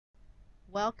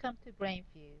Welcome to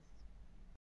Brainfuse.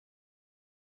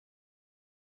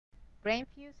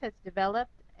 Brainfuse has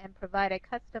developed and provided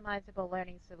customizable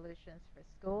learning solutions for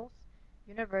schools,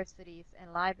 universities,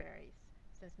 and libraries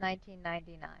since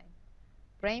 1999.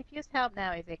 Brainfuse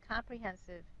HelpNow is a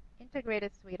comprehensive,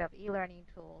 integrated suite of e-learning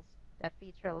tools that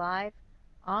feature live,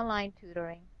 online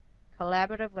tutoring,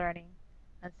 collaborative learning,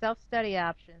 and self-study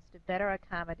options to better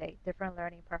accommodate different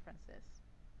learning preferences.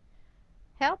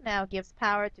 HelpNow gives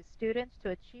power to students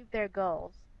to achieve their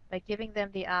goals by giving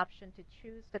them the option to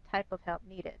choose the type of help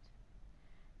needed.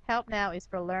 HelpNow is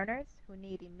for learners who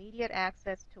need immediate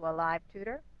access to a live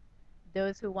tutor,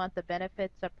 those who want the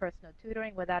benefits of personal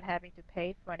tutoring without having to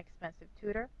pay for an expensive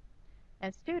tutor,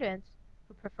 and students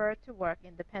who prefer to work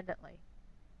independently.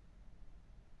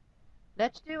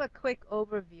 Let's do a quick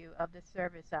overview of the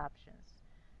service options.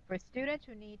 For students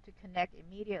who need to connect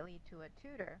immediately to a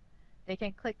tutor, they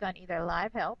can click on either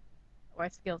Live Help or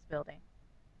Skills Building.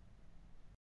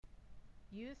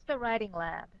 Use the Writing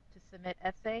Lab to submit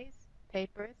essays,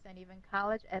 papers, and even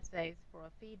college essays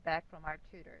for feedback from our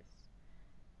tutors.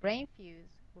 Brainfuse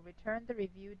will return the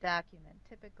review document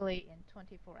typically in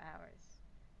 24 hours.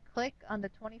 Click on the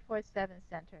 24/7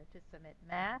 Center to submit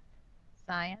math,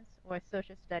 science, or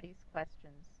social studies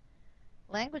questions.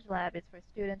 Language Lab is for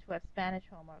students who have Spanish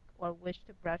homework or wish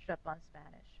to brush up on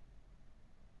Spanish.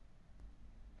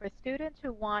 For students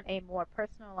who want a more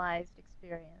personalized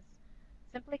experience,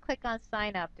 simply click on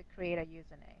Sign Up to create a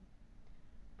username.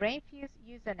 Brainfuse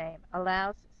Username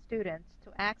allows students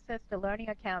to access the Learning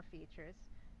Account features,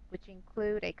 which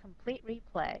include a complete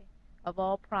replay of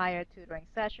all prior tutoring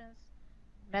sessions,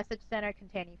 Message Center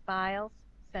containing files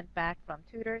sent back from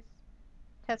tutors,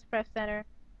 Test Prep Center,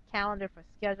 calendar for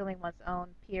scheduling one's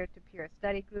own peer-to-peer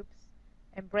study groups,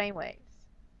 and Brainwaves,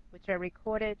 which are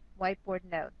recorded whiteboard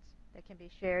notes that can be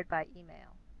shared by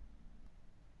email.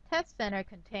 Test Center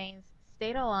contains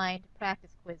state-aligned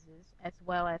practice quizzes as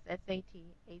well as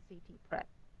SAT, ACT prep.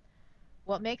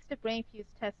 What makes the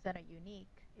Brainfuse Test Center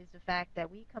unique is the fact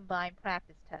that we combine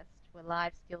practice tests with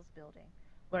live skills building,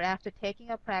 where after taking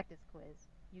a practice quiz,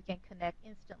 you can connect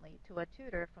instantly to a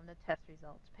tutor from the test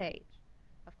results page.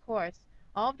 Of course,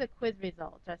 all of the quiz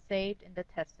results are saved in the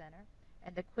Test Center,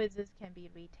 and the quizzes can be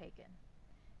retaken.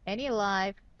 Any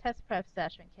live test prep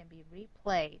session can be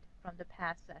replayed from the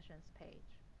past sessions page.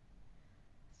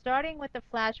 Starting with the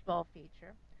Flashbulb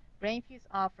feature, Brainfuse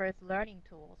offers learning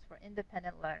tools for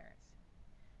independent learners.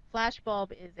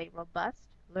 Flashbulb is a robust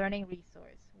learning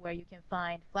resource where you can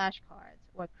find flashcards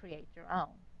or create your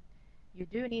own. You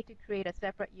do need to create a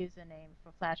separate username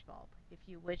for Flashbulb if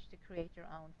you wish to create your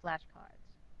own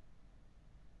flashcards.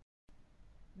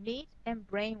 Meet and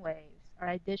Brainwaves are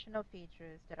additional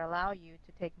features that allow you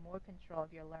to take more control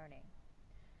of your learning.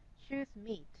 Choose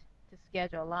Meet to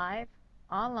schedule live,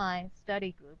 online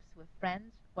study groups with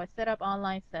friends or set up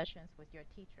online sessions with your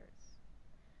teachers.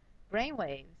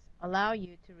 Brainwaves allow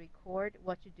you to record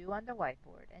what you do on the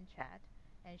whiteboard and chat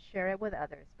and share it with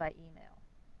others by email.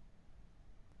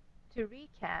 To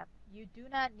recap, you do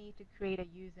not need to create a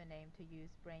username to use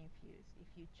Brainfuse if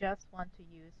you just want to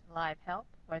use Live Help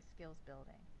or Skills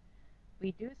Building.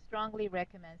 We do strongly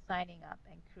recommend signing up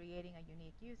and creating a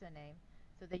unique username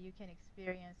so that you can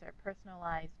experience our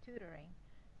personalized tutoring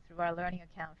through our Learning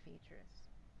Account features.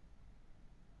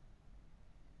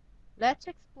 Let's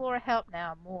explore Help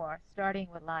Now more, starting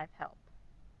with Live Help.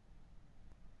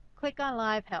 Click on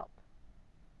Live Help.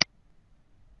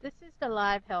 This is the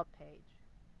Live Help page.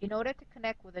 In order to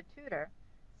connect with a tutor,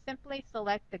 simply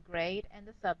select the grade and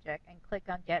the subject and click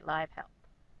on Get Live Help.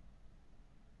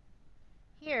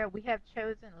 Here we have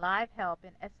chosen Live Help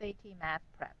in SAT Math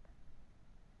Prep.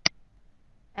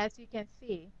 As you can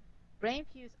see,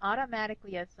 Brainfuse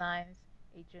automatically assigns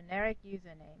a generic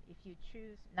username if you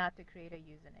choose not to create a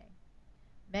username.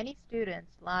 Many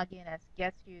students log in as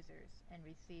guest users and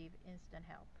receive instant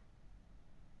help.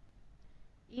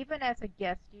 Even as a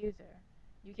guest user,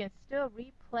 you can still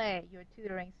replay your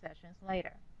tutoring sessions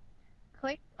later.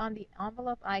 Click on the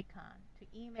envelope icon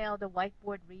to email the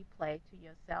whiteboard replay to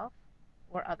yourself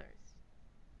or others.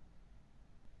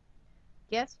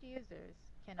 Guest users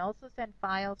can also send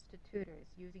files to tutors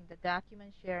using the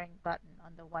document sharing button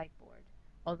on the whiteboard,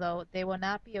 although they will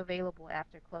not be available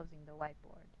after closing the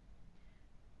whiteboard.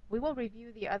 We will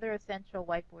review the other essential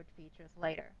whiteboard features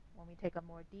later when we take a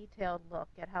more detailed look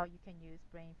at how you can use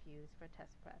Brainfuse for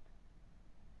test prep.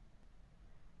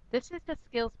 This is the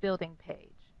skills building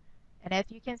page, and as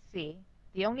you can see,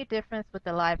 the only difference with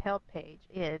the Live Help page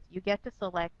is you get to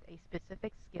select a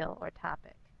specific skill or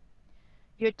topic.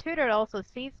 Your tutor also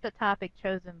sees the topic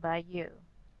chosen by you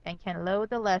and can load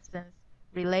the lessons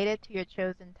related to your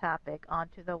chosen topic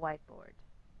onto the whiteboard.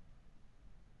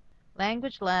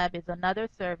 Language Lab is another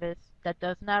service that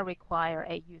does not require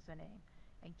a username,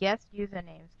 and guest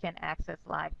usernames can access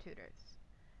live tutors.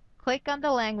 Click on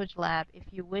the Language Lab if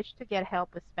you wish to get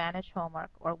help with Spanish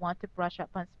homework or want to brush up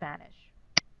on Spanish.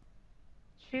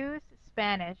 Choose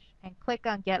Spanish and click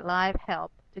on Get Live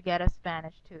Help to get a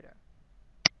Spanish tutor.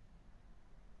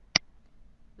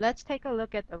 Let's take a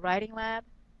look at the Writing Lab,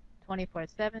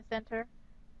 24/7 Center,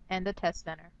 and the Test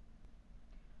Center.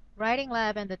 Writing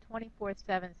Lab and the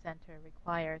 24/7 Center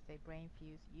requires a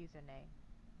Brainfuse username.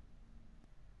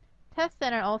 Test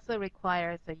Center also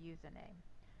requires a username.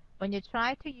 When you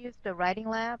try to use the Writing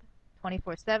Lab,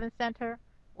 24/7 Center,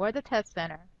 or the Test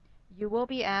Center, you will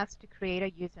be asked to create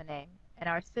a username, and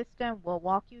our system will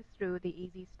walk you through the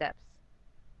easy steps.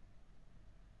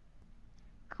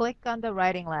 Click on the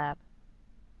Writing Lab.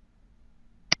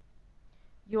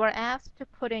 You are asked to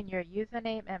put in your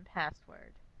username and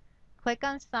password. Click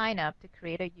on Sign Up to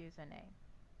create a username.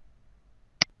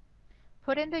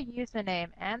 Put in the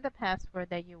username and the password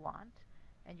that you want,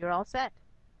 and you're all set.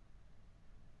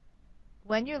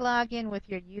 When you log in with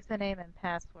your username and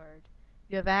password,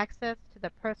 you have access to the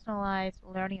personalized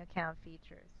learning account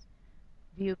features.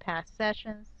 View past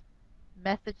sessions,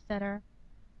 Message Center,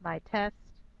 My Test,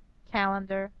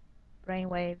 Calendar,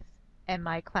 Brainwaves, and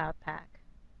My Cloudpack.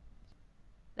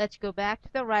 Let's go back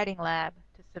to the Writing Lab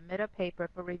to submit a paper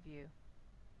for review.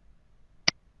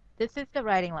 This is the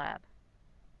Writing Lab.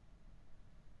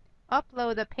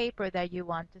 Upload the paper that you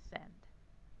want to send.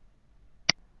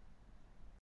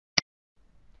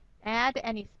 Add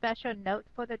any special note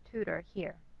for the tutor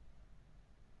here.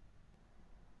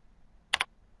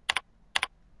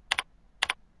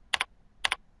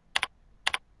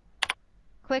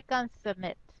 Click on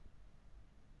Submit.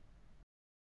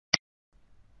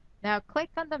 Now click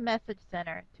on the Message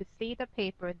Center to see the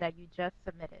paper that you just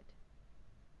submitted.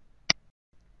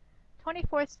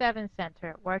 24/7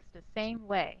 Center works the same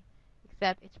way,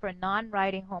 except it's for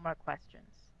non-writing homework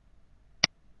questions.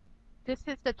 This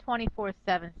is the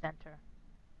 24/7 Center.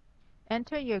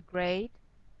 Enter your grade,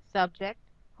 subject,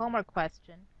 homework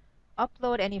question,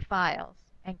 upload any files,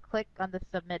 and click on the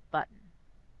Submit button.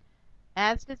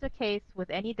 As is the case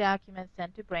with any document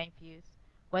sent to Brainfuse,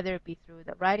 whether it be through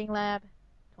the Writing Lab,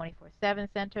 24/7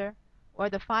 Center, or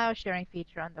the file sharing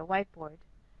feature on the whiteboard,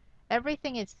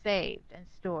 everything is saved and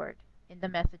stored in the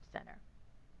Message Center.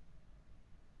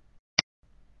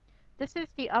 This is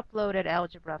the uploaded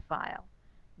algebra file.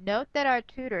 Note that our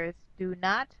tutors do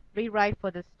not rewrite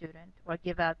for the student or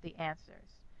give out the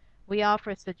answers. We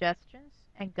offer suggestions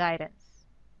and guidance.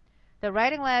 The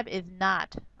Writing Lab is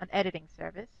not an editing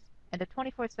service, and the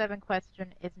 24/7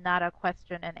 question is not a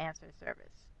question and answer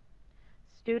service.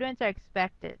 Students are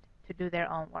expected to do their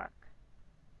own work.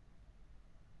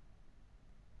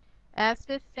 As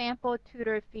this sample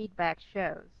tutor feedback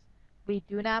shows, we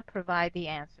do not provide the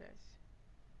answers.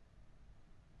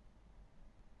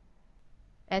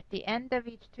 At the end of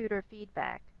each tutor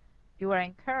feedback, you are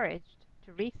encouraged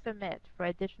to resubmit for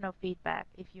additional feedback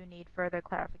if you need further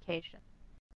clarification.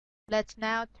 Let's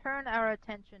now turn our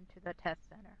attention to the Test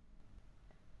Center.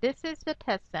 This is the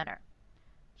Test Center.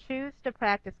 Choose the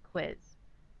practice quiz.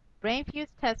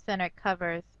 Brainfuse Test Center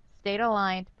covers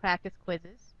state-aligned practice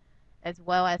quizzes, as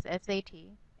well as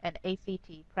SAT and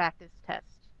ACT practice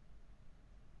tests.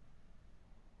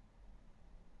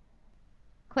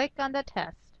 Click on the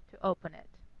test to open it.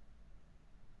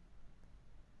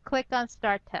 Click on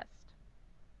Start Test.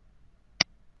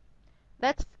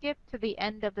 Let's skip to the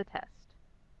end of the test.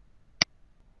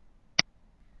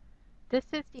 This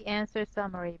is the answer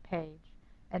summary page,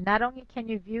 and not only can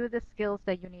you view the skills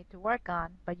that you need to work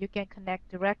on, but you can connect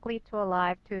directly to a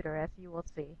live tutor, as you will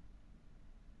see.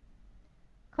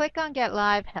 Click on Get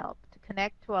Live Help to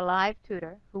connect to a live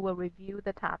tutor who will review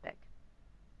the topic.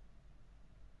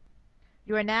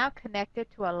 You are now connected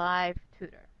to a live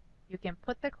tutor. You can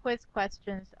put the quiz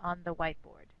questions on the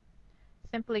whiteboard.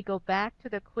 Simply go back to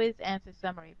the quiz answer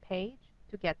summary page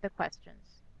to get the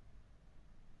questions.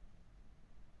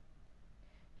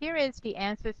 Here is the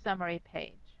answer summary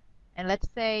page, and let's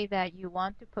say that you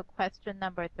want to put question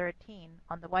number 13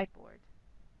 on the whiteboard.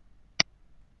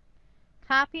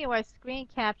 Copy or screen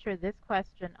capture this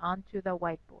question onto the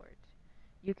whiteboard.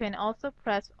 You can also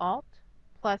press Alt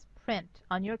plus Print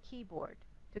on your keyboard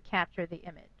to capture the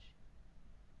image.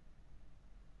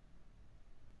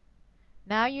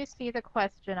 Now you see the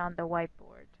question on the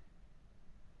whiteboard.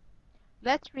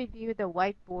 Let's review the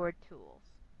whiteboard tools.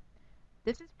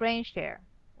 This is BrainShare,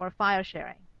 or file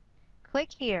sharing.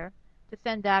 Click here to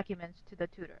send documents to the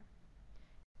tutor.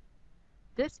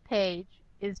 This page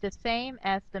is the same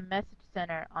as the Message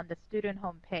Center on the student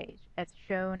home page, as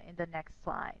shown in the next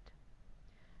slide.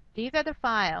 These are the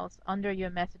files under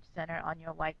your Message Center on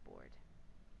your whiteboard.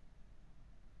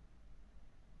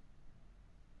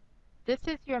 This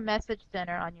is your Message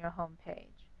Center on your home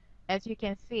page. As you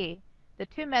can see, the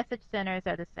two Message Centers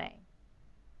are the same.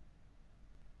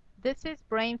 This is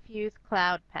Brainfuse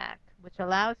Cloudpack, which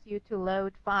allows you to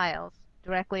load files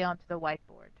directly onto the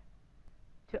whiteboard.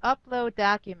 To upload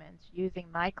documents using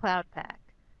My Cloudpack,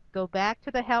 go back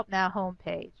to the Help Now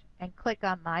homepage and click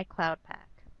on My Cloudpack.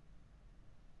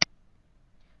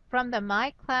 From the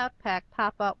My Cloudpack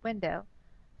pop-up window,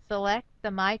 select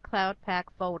the My Cloudpack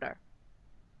folder.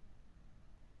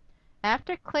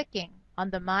 After clicking on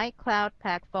the My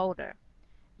Cloudpack folder,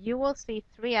 you will see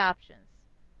three options: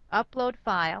 Upload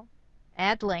File,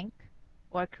 Add Link,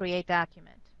 or Create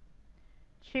Document.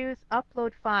 Choose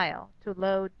Upload File to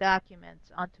load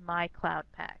documents onto My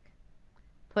Cloudpack.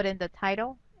 Put in the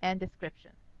title and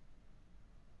description.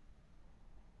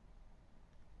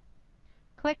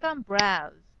 Click on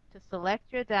Browse to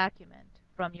select your document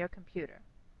from your computer.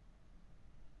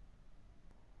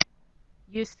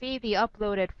 You see the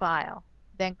uploaded file,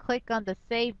 then click on the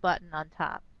Save button on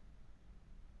top.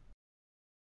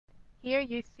 Here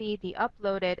you see the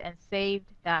uploaded and saved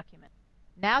document.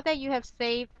 Now that you have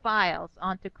saved files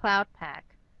onto Cloudpack,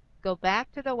 go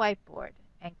back to the whiteboard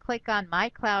and click on My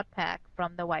Cloudpack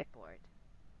from the whiteboard.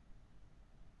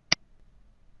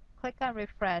 Click on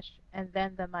Refresh and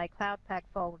then the My Cloudpack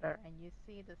folder, and you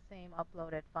see the same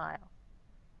uploaded file.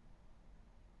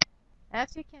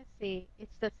 As you can see,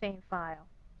 it's the same file.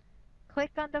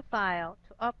 Click on the file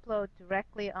to upload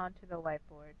directly onto the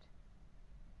whiteboard.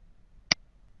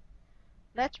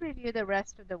 Let's review the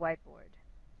rest of the whiteboard.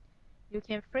 You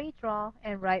can free draw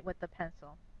and write with the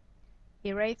pencil.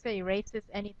 Eraser erases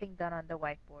anything done on the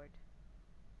whiteboard.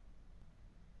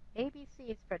 ABC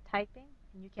is for typing,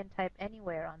 and you can type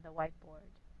anywhere on the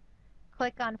whiteboard.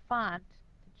 Click on Font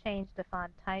to change the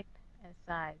font type and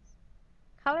size.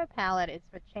 Color Palette is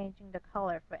for changing the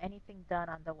color for anything done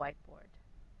on the whiteboard.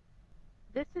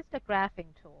 This is the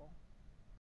graphing tool.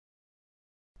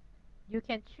 You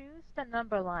can choose the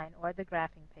number line or the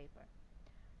graphing paper.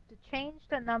 To change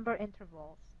the number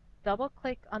intervals,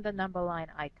 double-click on the number line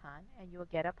icon and you'll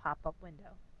get a pop-up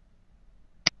window.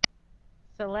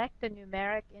 Select the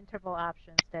numeric interval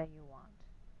options that you want.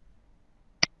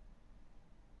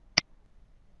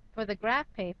 For the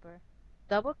graph paper,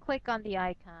 double-click on the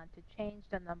icon to change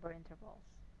the number intervals.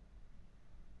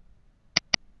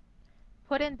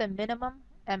 Put in the minimum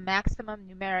and maximum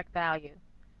numeric value.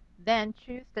 Then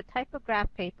choose the type of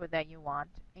graph paper that you want,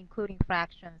 including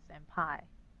fractions and pi.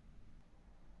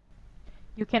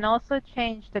 You can also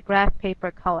change the graph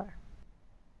paper color.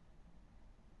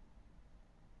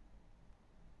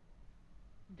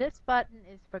 This button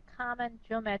is for common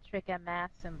geometric and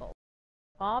math symbols.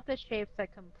 All of the shapes are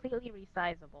completely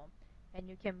resizable, and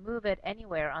you can move it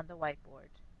anywhere on the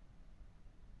whiteboard.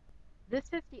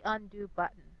 This is the Undo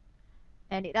button,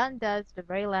 and it undoes the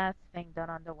very last thing done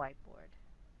on the whiteboard.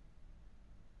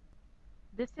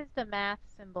 This is the Math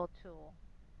Symbol tool.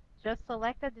 Just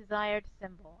select a desired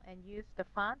symbol and use the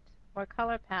font or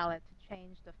color palette to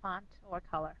change the font or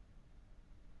color.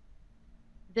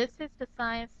 This is the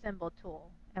Science Symbol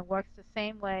tool and works the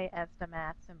same way as the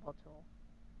Math Symbol tool.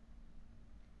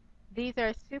 These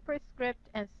are superscript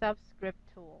and subscript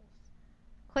tools.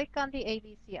 Click on the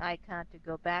ABC icon to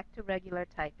go back to regular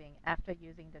typing after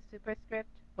using the superscript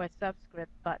or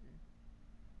subscript button.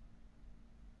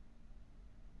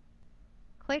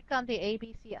 Click on the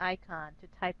ABC icon to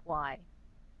type Y.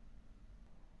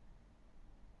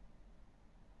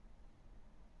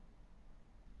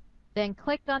 Then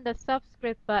click on the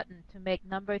subscript button to make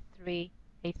number 3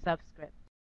 a subscript.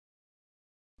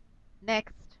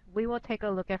 Next, we will take a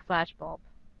look at Flashbulb.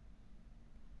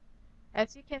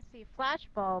 As you can see,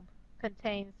 Flashbulb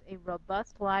contains a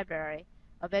robust library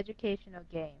of educational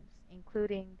games,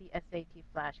 including the SAT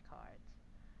flashcards.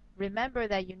 Remember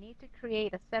that you need to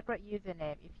create a separate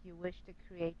username if you wish to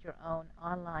create your own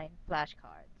online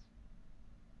flashcards.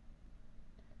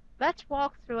 Let's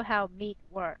walk through how Meet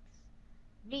works.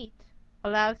 Meet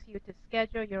allows you to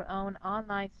schedule your own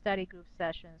online study group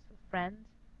sessions with friends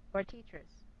or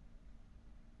teachers.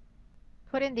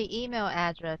 Put in the email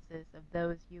addresses of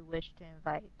those you wish to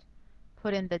invite.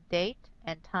 Put in the date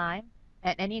and time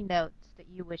and any notes that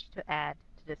you wish to add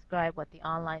to describe what the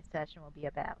online session will be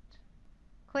about.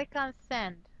 Click on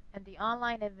Send, and the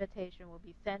online invitation will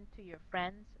be sent to your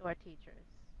friends or teachers.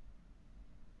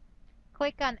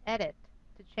 Click on Edit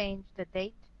to change the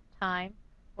date, time,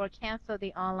 or cancel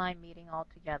the online meeting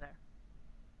altogether.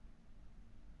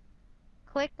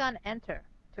 Click on Enter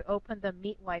to open the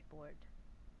Meet whiteboard.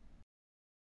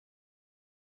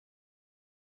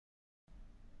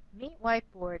 Meet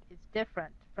whiteboard is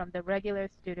different from the regular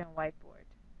student whiteboard,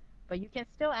 but you can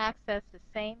still access the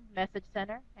same Message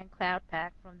Center and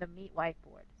Cloudpack from the Meet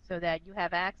whiteboard so that you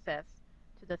have access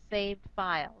to the saved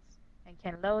files and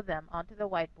can load them onto the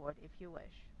whiteboard if you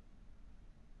wish.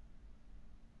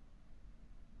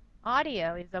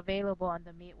 Audio is available on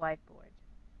the Meet whiteboard.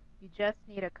 You just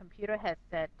need a computer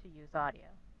headset to use audio.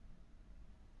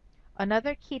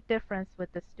 Another key difference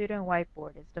with the student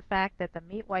whiteboard is the fact that the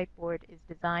Meet whiteboard is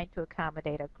designed to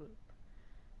accommodate a group.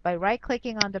 By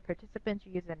right-clicking on the participant's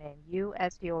username, you,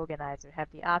 as the organizer, have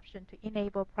the option to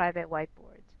enable private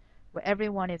whiteboards, where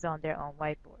everyone is on their own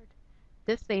whiteboard.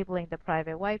 Disabling the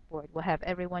private whiteboard will have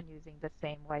everyone using the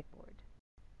same whiteboard.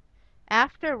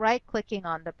 After right-clicking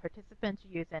on the participant's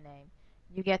username,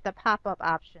 you get the pop-up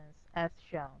options as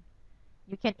shown.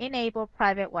 You can enable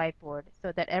private whiteboard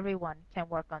so that everyone can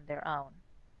work on their own.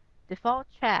 Default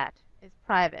chat is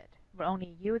private, where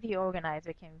only you, the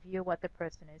organizer, can view what the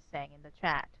person is saying in the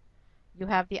chat. You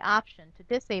have the option to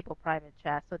disable private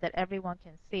chat so that everyone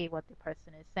can see what the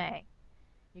person is saying.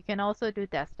 You can also do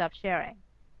desktop sharing.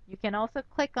 You can also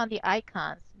click on the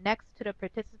icons next to the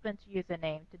participant's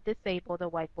username to disable the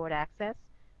whiteboard access,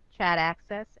 chat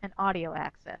access, and audio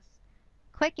access.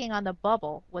 Clicking on the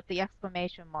bubble with the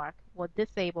exclamation mark will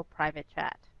disable private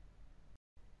chat.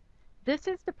 This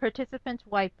is the participant's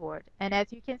whiteboard, and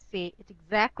as you can see, it's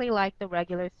exactly like the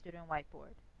regular student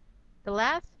whiteboard. The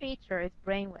last feature is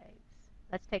brainwaves.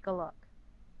 Let's take a look.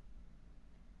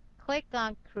 Click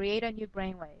on Create a new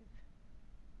brainwave.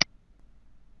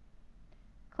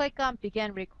 Click on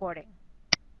Begin Recording.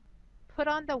 Put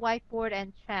on the whiteboard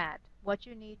and chat what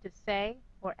you need to say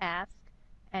or ask,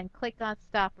 and click on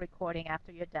Stop Recording after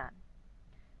you're done.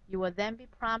 You will then be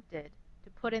prompted to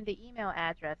put in the email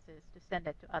addresses to send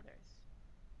it to others.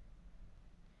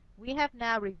 We have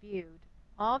now reviewed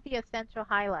all the essential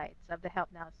highlights of the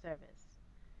HelpNow service.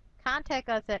 Contact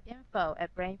us at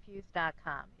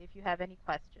info@brainfuse.com if you have any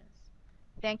questions.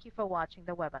 Thank you for watching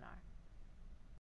the webinar.